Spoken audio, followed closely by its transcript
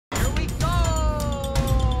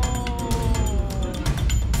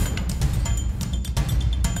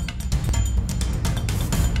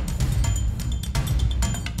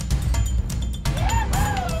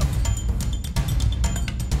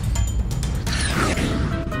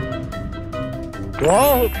To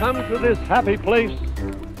all who come to this happy place,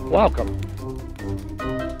 welcome.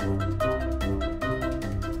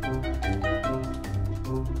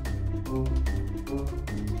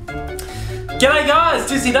 G'day guys,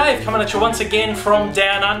 Disney Dave coming at you once again from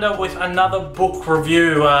Down Under with another book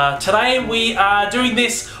review. Today we are doing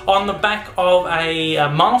this on the back of a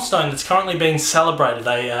milestone that's currently being celebrated,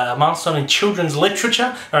 a milestone in children's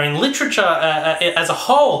literature, or in literature as a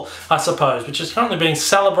whole, I suppose, which is currently being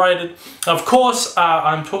celebrated. Of course,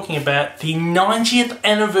 I'm talking about the 90th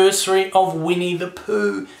anniversary of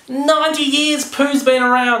Winnie-the-Pooh. 90 years Pooh's been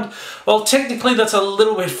around. Well, technically that's a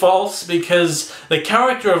little bit false because the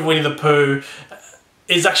character of Winnie-the-Pooh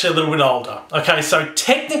is actually a little bit older. Okay, so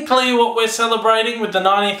technically what we're celebrating with the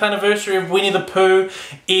 90th anniversary of Winnie-the-Pooh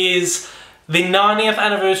is the 90th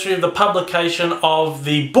anniversary of the publication of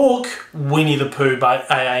the book Winnie-the-Pooh by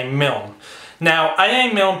A.A. Milne. Now,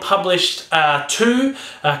 A.A. Milne published two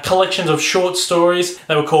collections of short stories.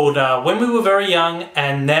 They were called When We Were Very Young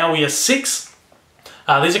and Now We Are Six.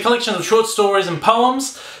 These are collections of short stories and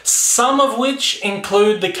poems, some of which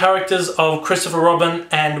include the characters of Christopher Robin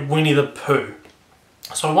and Winnie-the-Pooh.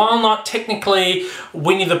 So while not technically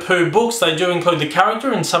Winnie-the-Pooh books, they do include the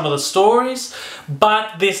character in some of the stories,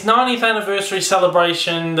 but this 90th anniversary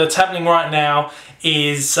celebration that's happening right now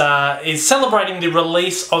is celebrating the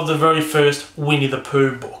release of the very first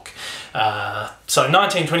Winnie-the-Pooh book. So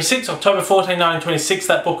 1926, October 14, 1926,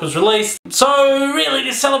 that book was released. So really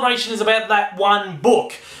this celebration is about that one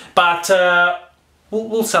book, but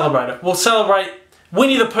we'll celebrate it. We'll celebrate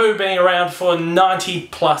Winnie-the-Pooh being around for 90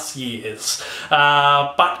 plus years.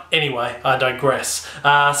 But anyway, I digress.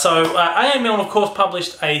 So A.A. Milne of course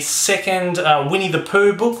published a second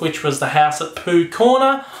Winnie-the-Pooh book, which was The House at Pooh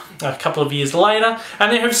Corner, a couple of years later,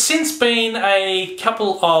 and there have since been a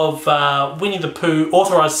couple of Winnie-the-Pooh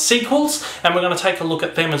authorised sequels, and we're going to take a look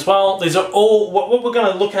at them as well. These are all, what we're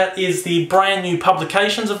going to look at is the brand new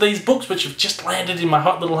publications of these books, which have just landed in my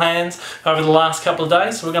hot little hands over the last couple of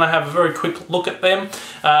days, so we're going to have a very quick look at them.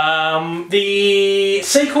 The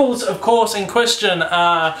sequels, of course, in question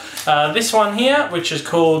are this one here, which is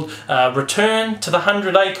called Return to the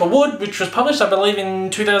 100 Acre Wood, which was published, I believe,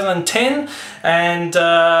 in 2010, and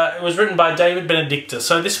it was written by David Benedictus.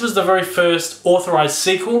 So this was the very first authorised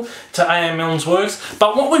sequel to A.A. Milne's works.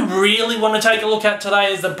 But what we really want to take a look at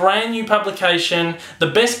today is the brand new publication, The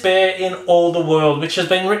Best Bear in All the World, which has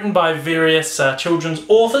been written by various children's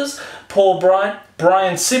authors, Paul Bright,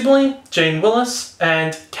 Brian Sibley, Jean Willis,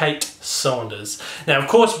 and Kate Saunders. Now, of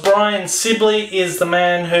course, Brian Sibley is the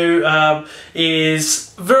man who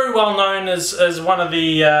is very well known as one of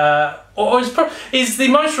the is the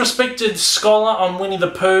most respected scholar on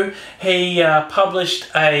Winnie-the-Pooh. He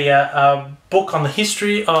published a book on the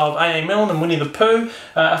history of A.A. Milne and Winnie-the-Pooh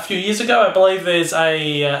a few years ago. I believe there's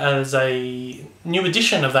a new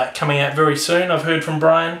edition of that coming out very soon, I've heard from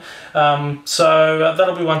Brian. So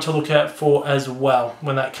that'll be one to look out for as well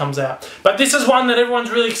when that comes out. But this is one that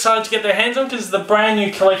everyone's really excited to get their hands on because it's the brand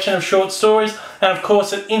new collection of short stories, and of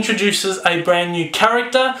course it introduces a brand new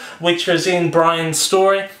character which is in Brian's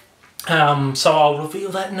story. So I'll reveal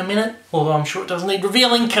that in a minute, although I'm sure it doesn't need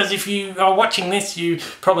revealing because if you are watching this you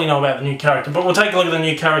probably know about the new character, but we'll take a look at the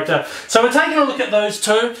new character. So we're taking a look at those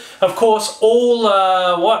two. Of course,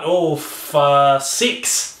 all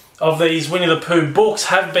six of these Winnie-the-Pooh books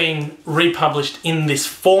have been republished in this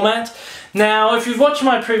format. Now, if you've watched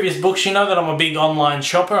my previous books, you know that I'm a big online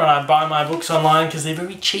shopper and I buy my books online because they're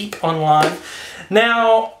very cheap online.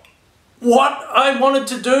 Now, what I wanted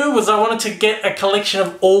to do was I wanted to get a collection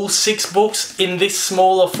of all six books in this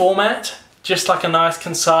smaller format. Just like a nice,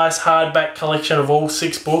 concise, hardback collection of all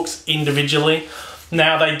six books individually.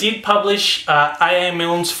 Now, they did publish A.A.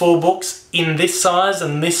 Milne's 4 books in this size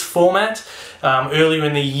and this format earlier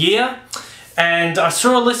in the year. And I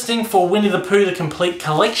saw a listing for Winnie-the-Pooh, the complete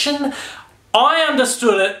collection. I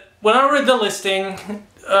understood it when I read the listing.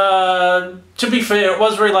 To be fair, it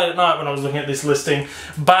was very late at night when I was looking at this listing,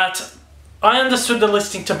 but I understood the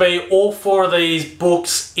listing to be all 4 of these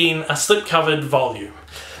books in a slipcovered volume.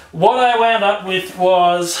 What I wound up with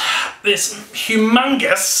was this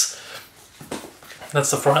humongous, that's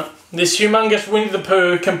the front, this humongous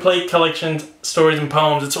Winnie-the-Pooh complete collection, stories and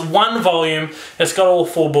poems. It's one volume, it's got all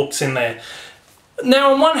 4 books in there.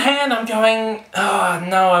 Now on one hand I'm going, oh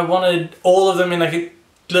no, I wanted all of them in a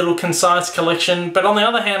little concise collection, but on the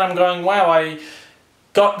other hand I'm going, wow, I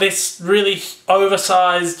got this really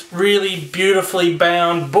oversized, really beautifully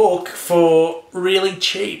bound book for really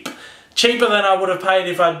cheap. Cheaper than I would have paid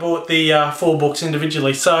if I'd bought the 4 books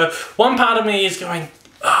individually. So one part of me is going,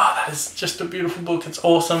 oh, that is just a beautiful book, it's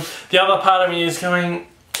awesome. The other part of me is going,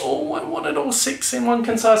 Oh, I wanted all 6 in one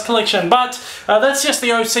concise collection, but that's just the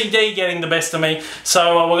OCD getting the best of me.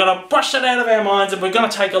 So we're going to brush that out of our minds, and we're going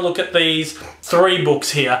to take a look at these 3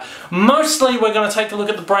 books here. Mostly we're going to take a look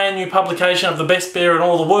at the brand new publication of The Best Beer in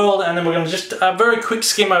All the World, and then we're going to just a very quick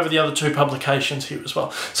skim over the other 2 publications here as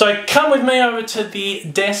well. So come with me over to the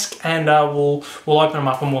desk, and we'll open them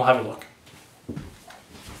up and we'll have a look.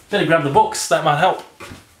 Better grab the books, that might help.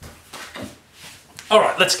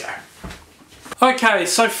 Alright, let's go. Okay,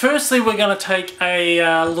 so firstly we're going to take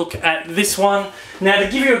a look at this one. Now, to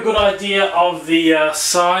give you a good idea of the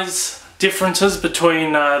size differences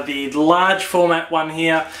between the large format one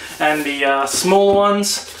here and the smaller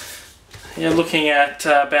ones, you're looking at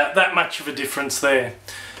about that much of a difference there.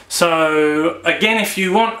 So again, if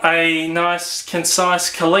you want a nice concise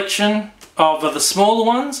collection of the smaller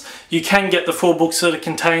ones, you can get the 4 books that are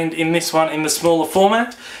contained in this one in the smaller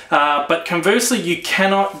format, but conversely you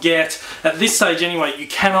cannot get, at this stage anyway, you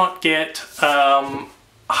cannot get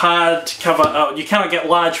hardcover, you cannot get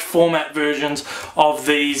large format versions of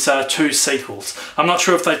these 2 sequels. I'm not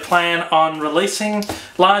sure if they plan on releasing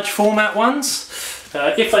large format ones.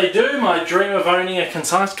 If they do, my dream of owning a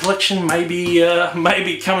concise collection may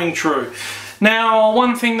be coming true. Now,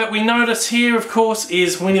 one thing that we notice here, of course,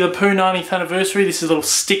 is Winnie-the-Pooh 90th anniversary. This is a little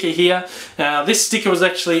sticker here. Now, this sticker was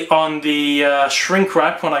actually on the shrink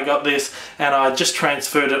wrap when I got this, and I just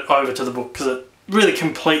transferred it over to the book because it really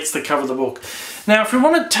completes the cover of the book. Now, if we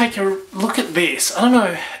want to take a look at this, I don't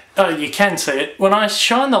know, oh, you can see it. When I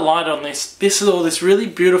shine the light on this, this is all this really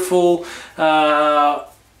beautiful,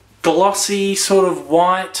 glossy sort of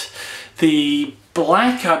white. The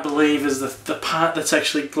black, I believe, is the part that's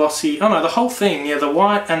actually glossy. Oh no, the whole thing, yeah, the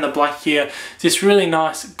white and the black here, this really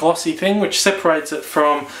nice glossy thing which separates it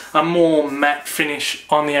from a more matte finish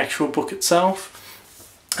on the actual book itself.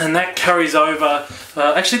 And that carries over,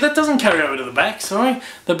 actually that doesn't carry over to the back, sorry.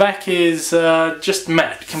 The back is just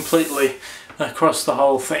matte completely across the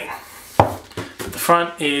whole thing. The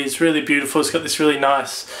front is really beautiful. It's got this really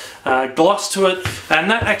nice gloss to it,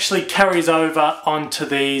 and that actually carries over onto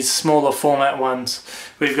these smaller format ones.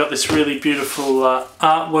 We've got this really beautiful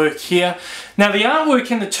artwork here. Now, the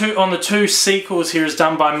artwork on the 2 sequels here is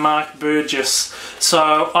done by Mark Burgess.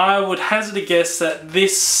 So I would hazard a guess that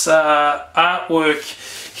this artwork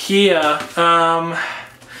here,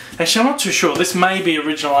 actually, I'm not too sure. This may be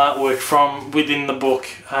original artwork from within the book.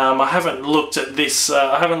 I haven't looked at this.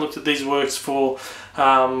 I haven't looked at these works for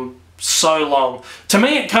so long. To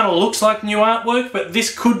me, it kind of looks like new artwork, but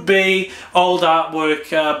this could be old artwork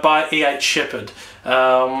by E.H. Shepard.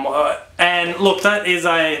 And look,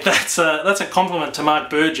 that's a compliment to Mark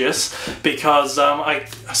Burgess, because I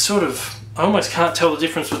almost can't tell the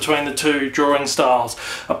difference between the 2 drawing styles.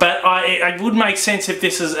 But it would make sense if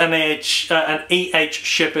this is an E.H.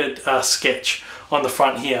 Shepard sketch on the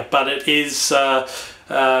front here. But it is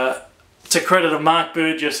to credit of Mark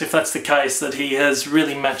Burgess, if that's the case, that he has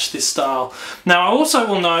really matched this style. Now, I also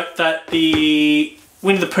will note that the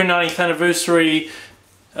Winnie-the-Pooh 90th anniversary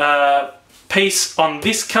piece on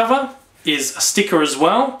this cover is a sticker as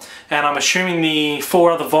well, and I'm assuming the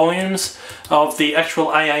 4 other volumes of the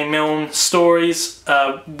actual A.A. Milne stories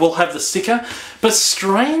will have the sticker. But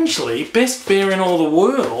strangely, Best Beer in All the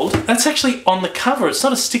World, that's actually on the cover. It's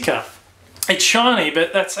not a sticker. It's shiny,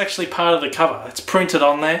 but that's actually part of the cover. It's printed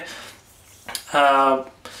on there,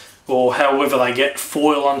 or however they get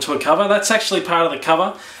foil onto a cover. That's actually part of the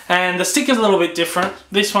cover, and the sticker's a little bit different.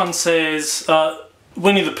 This one says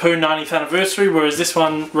Winnie-the-Pooh 90th anniversary, whereas this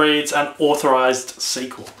one reads an authorised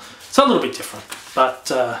sequel. So a little bit different, but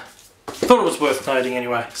thought it was worth noting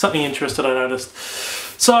anyway. Something interesting I noticed.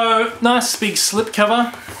 So, nice big slip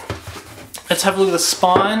cover. Let's have a look at the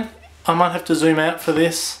spine. I might have to zoom out for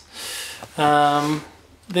this.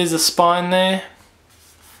 There's a spine there.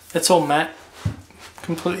 It's all matte,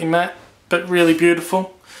 completely matte, but really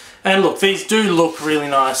beautiful. And look, these do look really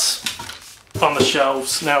nice on the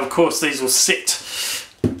shelves. Now, of course, these will sit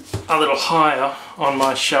a little higher on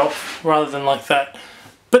my shelf rather than like that.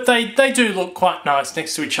 But they do look quite nice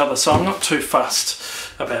next to each other, so I'm not too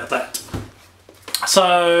fussed about that.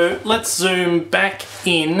 So let's zoom back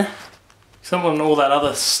in, because I don't want all that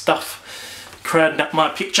other stuff crowding up my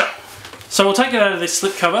picture. So we'll take it out of this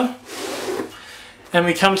slipcover, and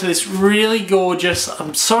we come to this really gorgeous,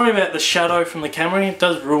 I'm sorry about the shadow from the camera, it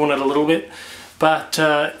does ruin it a little bit, but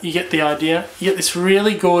you get the idea. You get this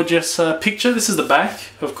really gorgeous picture. This is the back,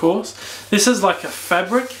 of course. This is like a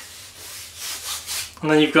fabric, and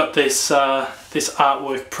then you've got this this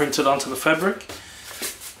artwork printed onto the fabric.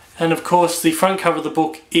 And of course, the front cover of the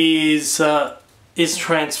book is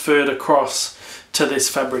transferred across to this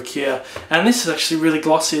fabric here. And this is actually really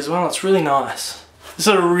glossy as well. It's really nice. This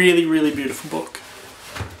is a really, really beautiful book.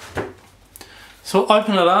 So I'll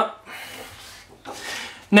open it up.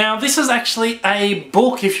 Now this is actually a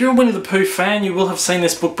book, if you're a Winnie-the-Pooh fan, you will have seen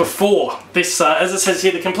this book before. This, as it says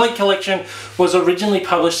here, the complete collection was originally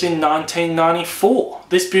published in 1994.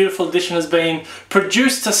 This beautiful edition has been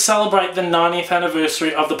produced to celebrate the 90th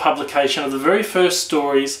anniversary of the publication of the very first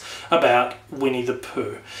stories about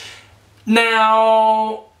Winnie-the-Pooh.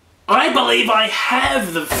 Now, I believe I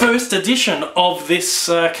have the first edition of this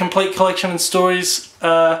complete collection of stories,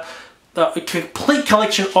 a complete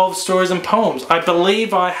collection of stories and poems. I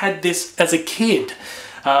believe I had this as a kid.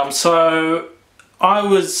 So I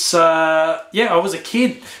was, I was a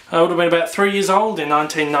kid. I would have been about 3 years old in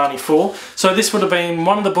 1994. So this would have been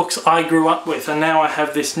one of the books I grew up with, and now I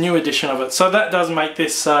have this new edition of it. So that does make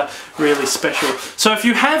this really special. So if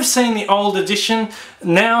you have seen the old edition,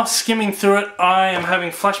 now skimming through it, I am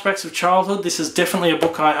having flashbacks of childhood. This is definitely a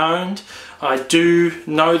book I owned. I do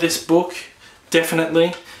know this book,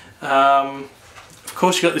 definitely. Of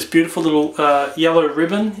course, you've got this beautiful little yellow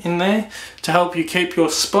ribbon in there to help you keep your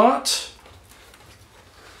spot.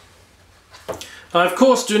 I of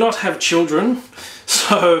course do not have children,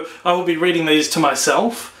 so I will be reading these to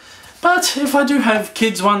myself. But if I do have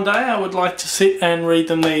kids one day, I would like to sit and read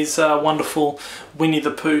them these wonderful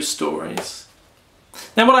Winnie-the-Pooh stories.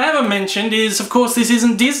 Now what I haven't mentioned is, of course, this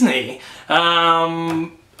isn't Disney.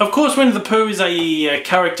 Of course, Winnie-the-Pooh is a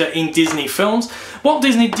character in Disney films. Walt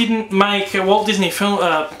Disney did not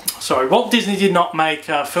make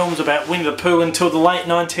films about Winnie-the-Pooh until the late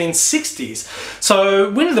 1960s. So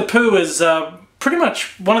Winnie-the-Pooh is pretty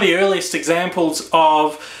much one of the earliest examples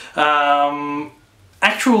of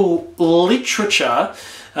actual literature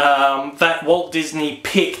that Walt Disney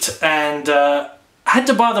picked and had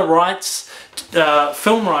to buy the rights,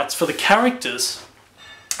 film rights for the characters.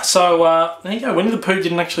 So there you go, Winnie-the-Pooh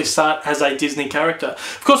didn't actually start as a Disney character.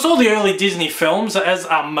 Of course, all the early Disney films, as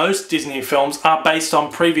are most Disney films, are based on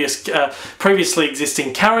previously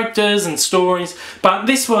existing characters and stories. But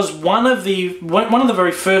this was one of the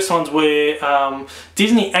very first ones where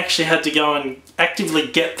Disney actually had to go and actively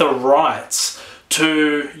get the rights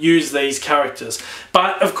to use these characters.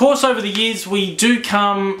 But of course, over the years, we've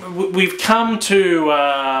come to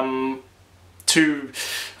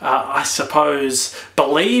I suppose,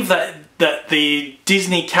 believe that the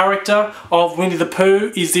Disney character of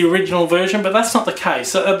Winnie-the-Pooh is the original version, but that's not the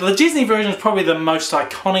case. The Disney version is probably the most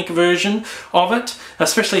iconic version of it,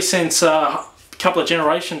 especially since a couple of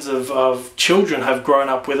generations of children have grown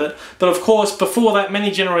up with it. But of course, before that, many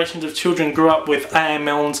generations of children grew up with A.M.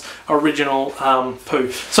 Milne's original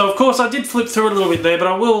Pooh. So of course, I did flip through it a little bit there, but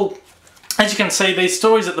I will, as you can see, these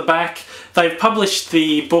stories at the back, they've published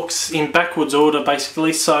the books in backwards order,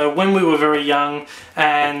 basically. So when we were very young,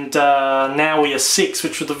 and now we are 6,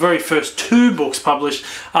 which were the very first 2 books published,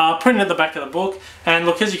 printed at the back of the book. And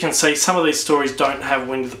look, as you can see, some of these stories don't have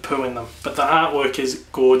Winnie-the-Pooh in them, but the artwork is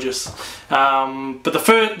gorgeous. But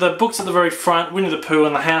the books at the very front, Winnie-the-Pooh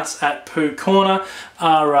and the House at Pooh Corner,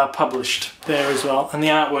 are published there as well. And the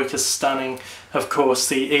artwork is stunning. Of course,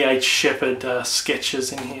 the E.H. Shepard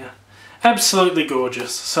sketches in here. Absolutely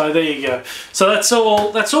gorgeous. So there you go. So that's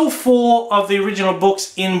all 4 of the original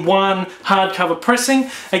books in one hardcover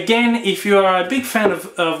pressing. Again, if you are a big fan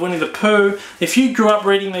of Winnie-the-Pooh, if you grew up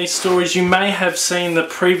reading these stories, you may have seen the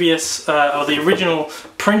previous or the original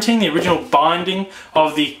printing, the original binding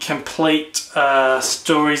of the complete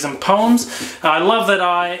stories and poems. I love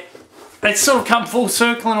that it's sort of come full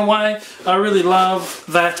circle in a way. I really love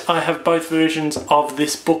that I have both versions of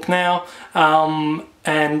this book now.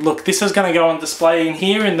 And look, this is going to go on display in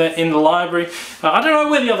here in the library. I don't know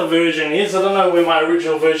where the other version is. I don't know where my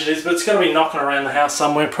original version is, but it's going to be knocking around the house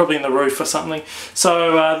somewhere, probably in the roof or something.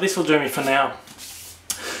 So this will do me for now.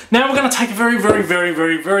 Now we're going to take a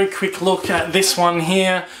very quick look at this one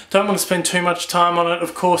here. Don't want to spend too much time on it.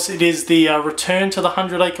 Of course, it is the Return to the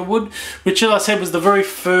 100 Acre Wood, which, as I said, was the very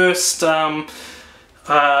first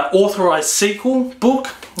authorised sequel book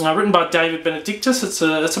written by David Benedictus. It's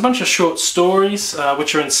a bunch of short stories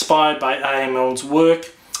which are inspired by A.M. Milne's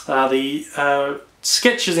work. The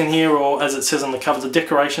sketches in here, or as it says on the cover, the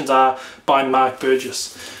decorations are by Mark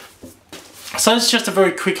Burgess. So it's just a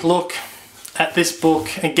very quick look at this book.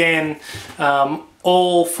 Again,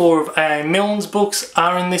 all 4 of A.M. Milne's books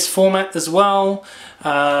are in this format as well.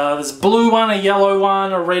 There's a blue one, a yellow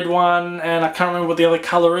one, a red one, and I can't remember what the other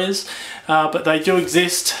colour is, but they do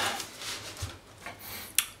exist.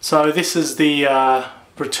 So this is the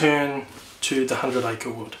Return to the 100 Acre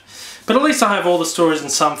Wood. But at least I have all the stories in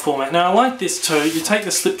some format. Now I like this too. You take the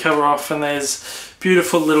slipcover off and there's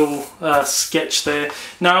Beautiful little sketch there.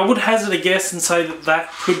 Now I would hazard a guess and say that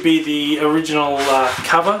that could be the original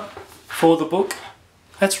cover for the book.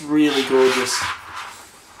 That's really gorgeous.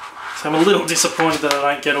 So I'm a little disappointed that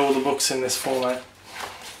I don't get all the books in this format.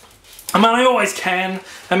 I mean, I always can,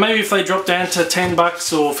 and maybe if they drop down to 10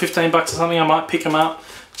 bucks or 15 bucks or something, I might pick them up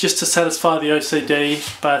just to satisfy the OCD,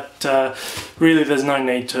 but really there's no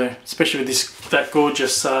need to, especially with that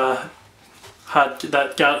gorgeous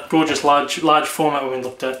gorgeous large format we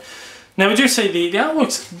looked at. Now we do see the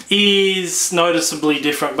artwork is noticeably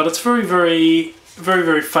different, but it's very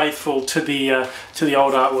faithful to the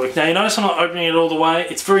old artwork. Now you notice I'm not opening it all the way.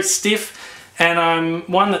 It's very stiff, and I'm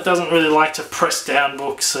one that doesn't really like to press down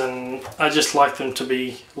books, and I just like them to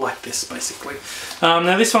be like this basically.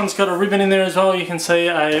 Now this one's got a ribbon in there as well. You can see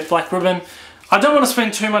a black ribbon. I don't want to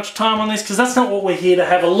spend too much time on this because that's not what we're here to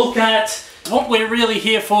have a look at. What we're really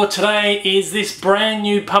here for today is this brand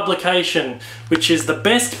new publication, which is The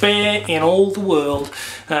Best Bear in All the World,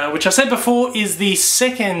 which I said before is the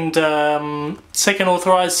second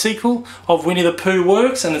authorised sequel of Winnie-the-Pooh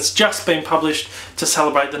works, and it's just been published to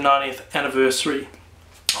celebrate the 90th anniversary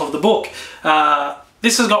of the book.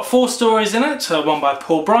 This has got 4 stories in it, one by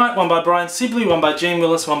Paul Bright, one by Brian Sibley, one by Jean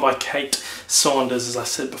Willis, one by Kate Saunders, as I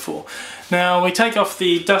said before. Now we take off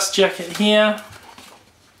the dust jacket here.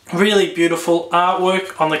 Really beautiful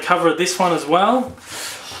artwork on the cover of this one as well,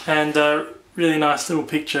 and really nice little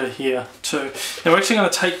picture here too. Now we're actually going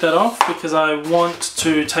to take that off because I want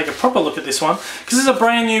to take a proper look at this one, because this is a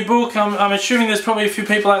brand new book. I'm assuming there's probably a few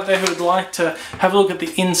people out there who would like to have a look at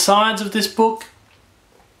the insides of this book.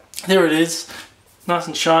 There it is, nice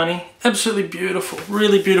and shiny, absolutely beautiful,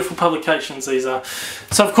 really beautiful publications these are.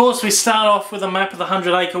 So of course we start off with a map of the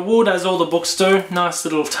 100 Acre Wood, as all the books do. Nice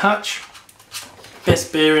little touch.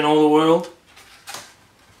 Best bear in all the world.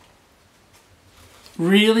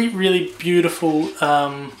 Really beautiful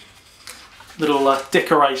little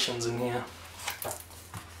decorations in here.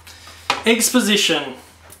 Exposition.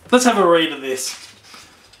 Let's have a read of this.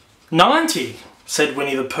 90, said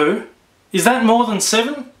Winnie-the-Pooh. Is that more than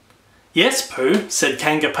 7? Yes, Pooh, said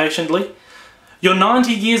Kanga patiently. You're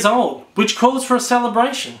 90 years old, which calls for a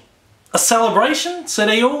celebration. A celebration? Said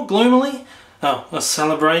Eeyore gloomily. Oh, a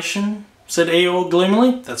celebration? Said Eeyore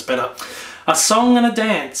gloomily. That's better. A song and a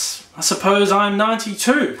dance. I suppose I'm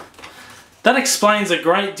 92. That explains a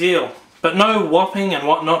great deal, but no whopping and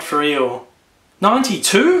whatnot for Eeyore.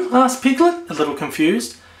 92? Asked Piglet, a little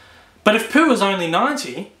confused. But if Pooh was only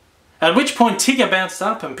 90, at which point Tigger bounced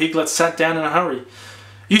up and Piglet sat down in a hurry.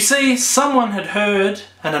 You see, someone had heard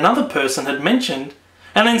and another person had mentioned,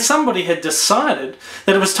 and then somebody had decided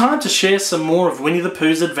that it was time to share some more of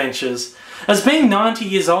Winnie-the-Pooh's adventures, as being 90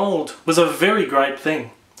 years old was a very great thing.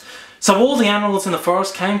 So all the animals in the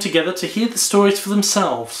forest came together to hear the stories for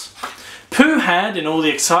themselves. Pooh had, in all the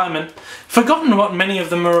excitement, forgotten what many of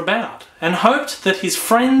them were about, and hoped that his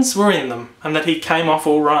friends were in them, and that he came off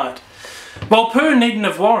all right. Well, Pooh needn't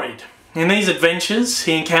have worried. In these adventures,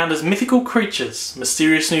 he encounters mythical creatures,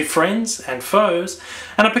 mysterious new friends and foes,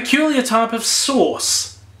 and a peculiar type of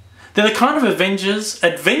sauce. They're the kind of adventures,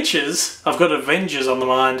 I've got Avengers on the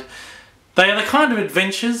mind. They are the kind of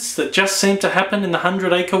adventures that just seem to happen in the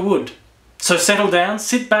 100 Acre Wood. So settle down,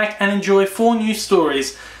 sit back and enjoy 4 new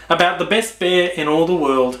stories about the best bear in all the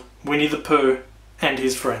world, Winnie-the-Pooh and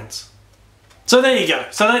his friends. So there you go.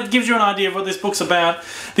 So that gives you an idea of what this book's about.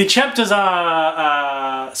 The chapters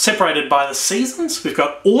are separated by the seasons. We've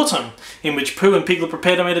got autumn, in which Pooh and Piglet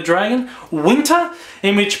prepare to meet a dragon. Winter,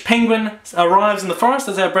 in which Penguin arrives in the forest.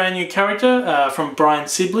 That's our brand new character from Brian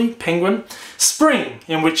Sibley, Penguin. Spring,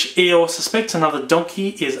 in which Eeyore suspects another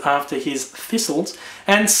donkey is after his thistles.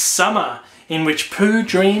 And summer, in which Pooh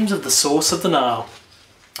dreams of the source of the Nile.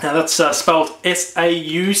 Now that's spelled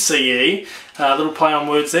S-A-U-C-E, a little play on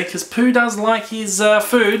words there, because Pooh does like his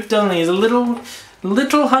food, doesn't he? He's a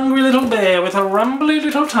little hungry little bear with a rumbly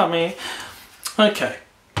little tummy. Okay.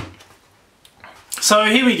 So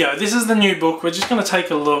here we go. This is the new book. We're just going to take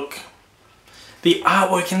a look. The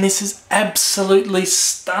artwork in this is absolutely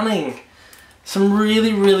stunning. Some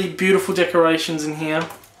really beautiful decorations in here.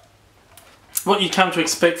 What you come to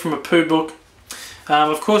expect from a Pooh book.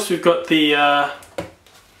 Of course we've got the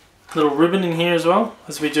little ribbon in here as well,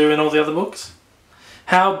 as we do in all the other books.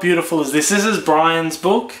 How beautiful is this? This is Brian's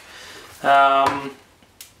book. Brian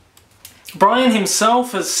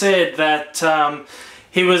himself has said that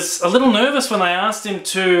he was a little nervous when they asked him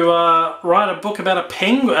to write a book about a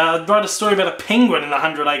penguin, write a story about a penguin in the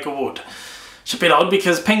 100 Acre Wood. It's a bit odd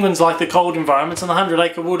because penguins like the cold environments and the 100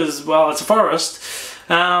 Acre Wood is, well, it's a forest.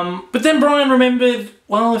 But then Brian remembered,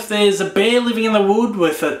 well, if there's a bear living in the wood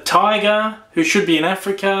with a tiger who should be in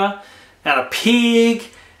Africa, and a pig,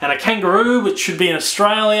 and a kangaroo, which should be in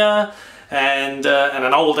Australia, and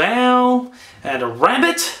an old owl, and a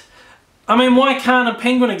rabbit. I mean, why can't a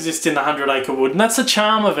penguin exist in the 100 Acre Wood? And that's the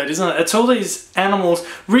charm of it, isn't it? It's all these animals.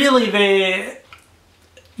 Really,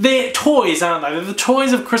 they're toys, aren't they? They're the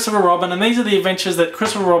toys of Christopher Robin, and these are the adventures that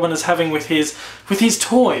Christopher Robin is having with his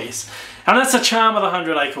toys. And that's the charm of the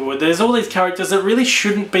 100 Acre Wood. There's all these characters that really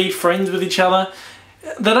shouldn't be friends with each other,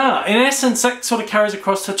 that are. In essence, that sort of carries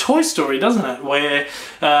across to Toy Story, doesn't it? Where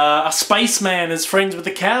a spaceman is friends with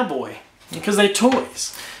a cowboy, because they're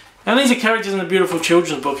toys. And these are characters in a beautiful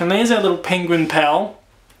children's book, and there's our little penguin pal.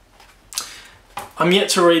 I'm yet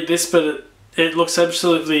to read this, but it looks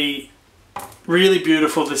absolutely really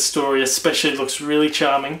beautiful, this story especially. It looks really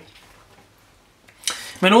charming. I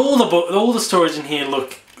mean, all the stories in here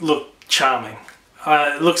look charming.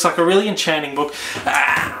 It looks like a really enchanting book.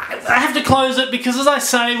 I have to close it because, as I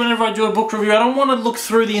say, whenever I do a book review, I don't want to look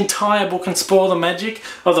through the entire book and spoil the magic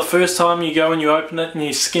of the first time you go and you open it and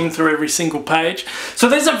you skim through every single page. So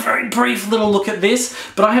there's a very brief little look at this,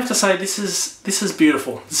 but I have to say this is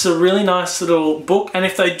beautiful. This is a really nice little book, and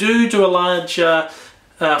if they do a large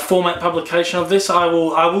format publication of this, I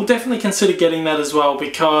will definitely consider getting that as well,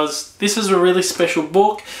 because this is a really special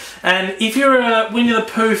book. And if you're a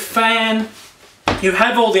Winnie-the-Pooh fan, you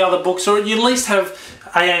have all the other books, or you at least have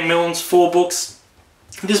A.A. Milne's 4 books.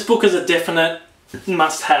 This book is a definite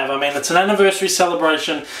must-have. I mean, it's an anniversary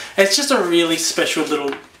celebration. It's just a really special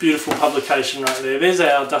little beautiful publication right there. There's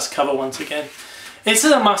our dust cover once again. It's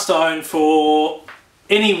a must-own for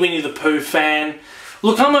any Winnie-the-Pooh fan.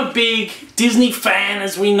 Look, I'm a big Disney fan,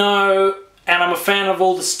 as we know, and I'm a fan of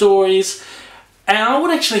all the stories. And I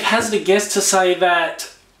would actually hazard a guess to say that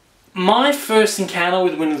my first encounter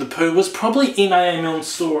with Winnie-the-Pooh was probably in A.A. Milne's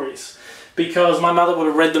stories, because my mother would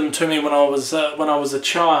have read them to me when I was a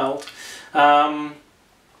child, and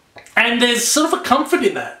there's sort of a comfort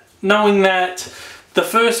in that, knowing that the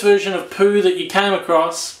first version of Pooh that you came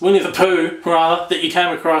across, Winnie-the-Pooh rather, that you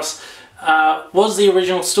came across, was the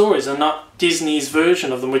original stories and not Disney's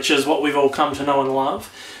version of them, which is what we've all come to know and love.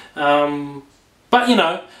 But you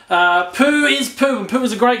know, Pooh is Pooh, and Pooh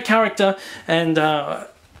is a great character, and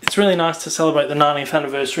it's really nice to celebrate the 90th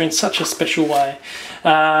anniversary in such a special way.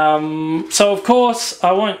 So of course,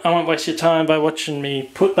 I won't waste your time by watching me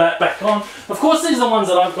put that back on. Of course, these are the ones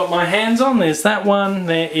that I've got my hands on. There's that one,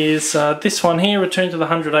 there is this one here, Return to the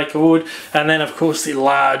 100 Acre Wood, and then of course the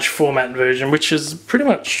large format version, which is pretty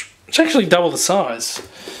much, it's actually double the size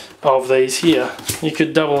of these here. You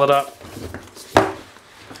could double it up.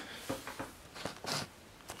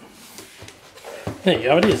 There you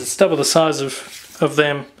go, it is. It's double the size of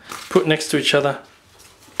them put next to each other.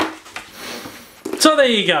 So there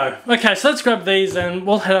you go. Okay, so let's grab these and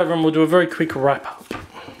we'll head over and we'll do a very quick wrap up.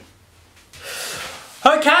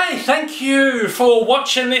 Okay, thank you for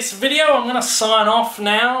watching this video. I'm going to sign off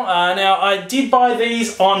now. Now, I did buy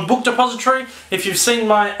these on Book Depository. If you've seen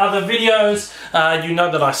my other videos, you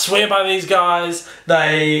know that I swear by these guys.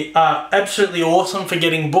 They are absolutely awesome for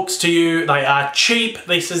getting books to you. They are cheap.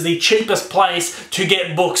 This is the cheapest place to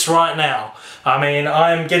get books right now. I mean,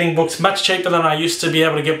 I'm getting books much cheaper than I used to be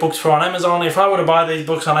able to get books for on Amazon. If I were to buy these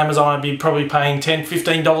books on Amazon, I'd be probably paying $10,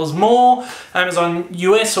 $15 more, Amazon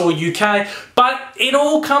US or UK. But it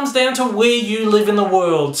all comes down to where you live in the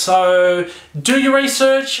world. So do your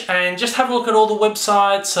research and just have a look at all the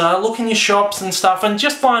websites, look in your shops and stuff, and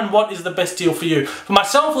just find what is the best deal for you. For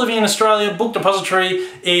myself, living in Australia, Book Depository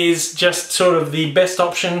is just sort of the best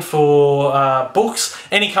option for books.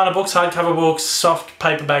 Any kind of books, hardcover books, soft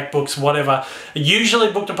paperback books, whatever.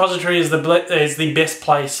 Usually Book Depository is the best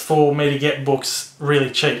place for me to get books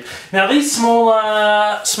really cheap. Now these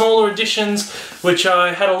smaller editions, which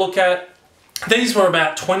I had a look at, these were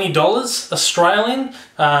about $20 Australian.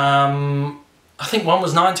 I think one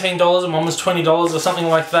was $19 and one was $20 or something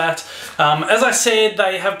like that. As I said,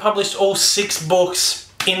 they have published all 6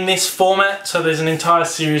 books in this format, so there's an entire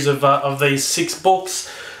series of these 6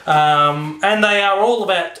 books. And they are all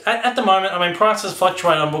about, at the moment, I mean, prices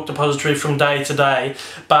fluctuate on Book Depository from day to day,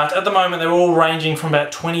 but at the moment they're all ranging from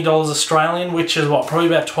about $20 Australian, which is what, probably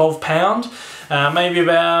about £12, maybe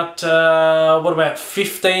about, what about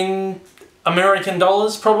 15 American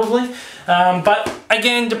dollars probably. But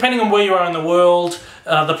again, depending on where you are in the world,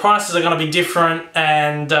 the prices are going to be different,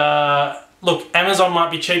 and look, Amazon might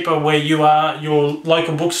be cheaper where you are, your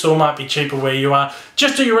local bookstore might be cheaper where you are.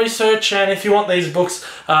 Just do your research, and if you want these books,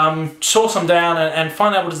 source them down and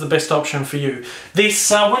find out what is the best option for you. This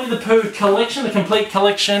Winnie-the-Pooh collection, the complete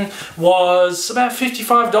collection, was about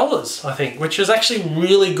 $55, I think, which is actually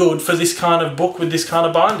really good for this kind of book with this kind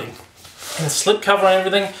of binding. And slipcover and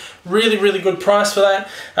everything, Really, really good price for that.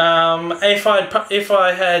 If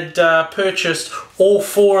I had purchased all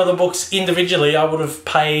 4 of the books individually, I would have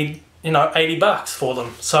paid, you know, 80 bucks for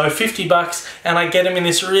them. So 50 bucks, and I get them in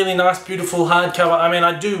this really nice, beautiful hardcover. I mean,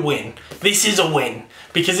 I do win. This is a win,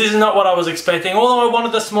 because this is not what I was expecting. Although I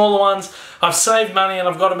wanted the smaller ones, I've saved money and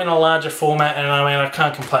I've got them in a larger format, and I mean, I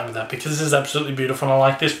can't complain with that, because this is absolutely beautiful and I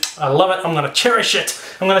like this. I love it. I'm going to cherish it.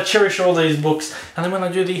 I'm going to cherish all these books, and then when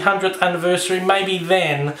I do the 100th anniversary, maybe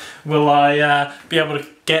then will I be able to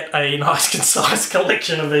get a nice concise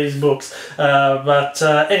collection of these books.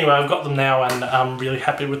 Anyway, I've got them now and I'm really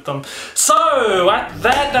happy with them. So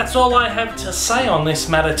that's all I have to say on this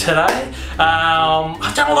matter today.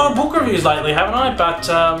 I've done a lot of book reviews lately, haven't I? But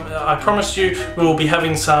I promised you we will be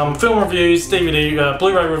having some film reviews, DVD,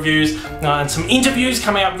 Blu-ray reviews, and some interviews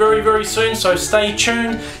coming up very, very soon, so stay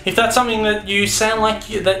tuned. If that's something that you sound like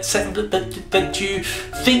that you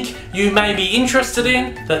think you may be interested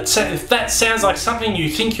in, if that sounds like something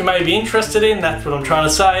you think you may be interested in, that's what I'm trying to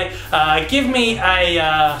say. Give me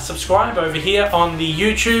a subscribe over here on the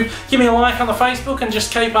YouTube, give me a like on the Facebook, and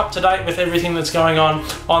just keep up to date with everything that's going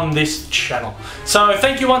on this channel. So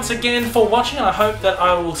thank you once again for watching, and I hope that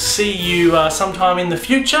I will see you sometime in the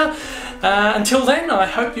future. Until then, I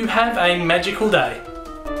hope you have a magical day.